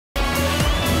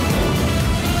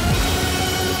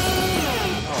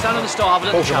from the start,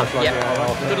 have a little chat. Like,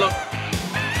 yeah. Good luck.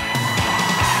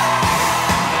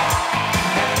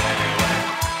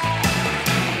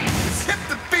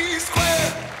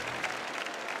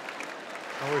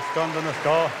 Oh, it's done in a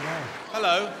start. Yeah.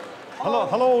 Hello.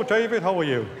 Hello, David. How are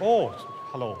you? Oh,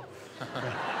 hello.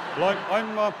 Like,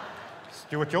 I'm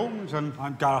Stuart Jones and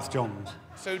I'm Gareth Jones.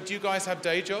 So, do you guys have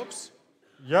day jobs?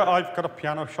 Yeah, I've got a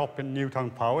piano shop in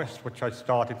Newtown, Powys, which I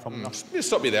started from... Just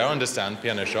stop you there, I understand,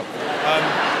 piano shop.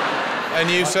 And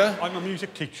you, sir? I'm a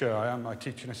music teacher. I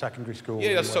teach in a secondary school.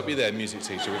 Yeah, I'll stop you there, music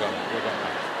teacher. We've got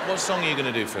that. What song are you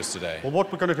going to do for us today? Well,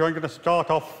 what we're going to do, I'm going to start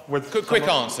off with... Quick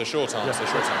answer, short answer,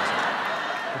 short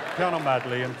answer. Piano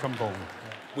medley and trombone.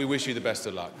 We wish you the best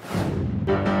of luck.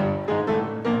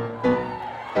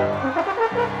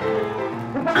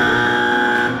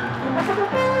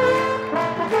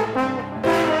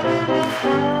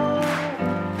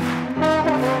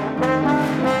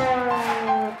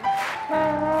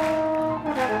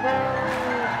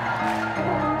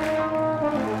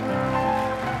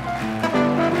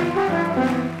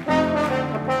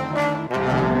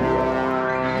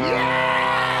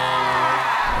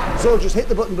 So just hit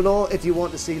the button below if you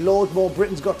want to see loads more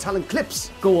Britain's Got Talent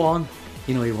clips. Go on.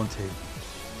 You know you want to.